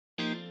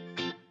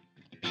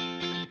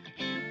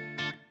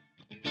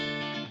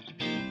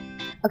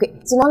Okay,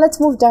 so now let's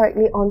move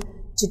directly on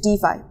to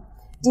DeFi.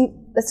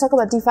 Let's talk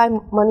about DeFi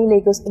money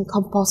Legos and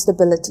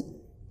compostability.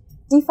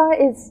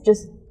 DeFi is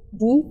just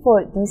D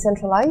for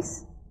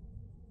decentralized,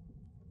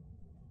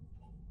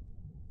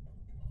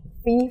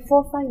 F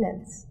for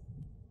finance.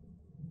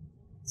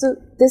 So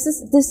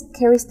this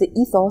carries the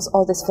ethos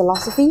or this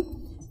philosophy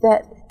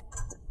that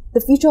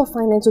the future of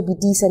finance will be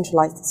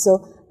decentralized.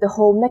 So the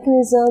whole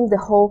mechanism, the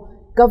whole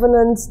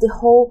governance, the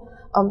whole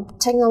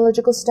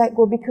technological stack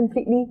will be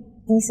completely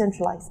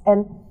decentralized.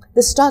 And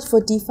the start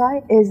for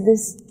DeFi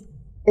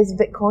is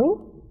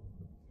Bitcoin,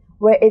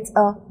 where it's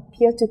a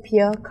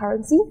peer-to-peer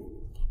currency.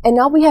 And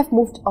now we have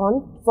moved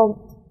on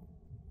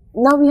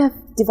now we have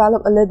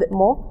developed a little bit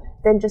more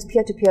than just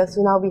peer-to-peer.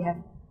 So now we have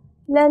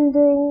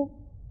lending,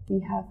 we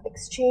have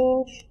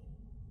exchange,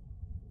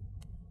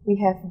 we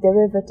have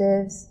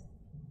derivatives.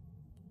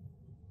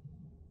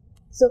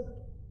 So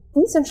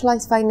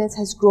decentralized finance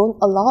has grown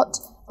a lot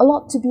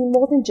to be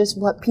more than just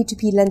what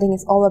P2P lending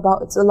is all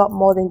about. It's a lot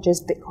more than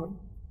just Bitcoin.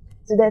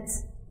 So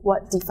that's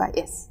what DeFi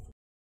is.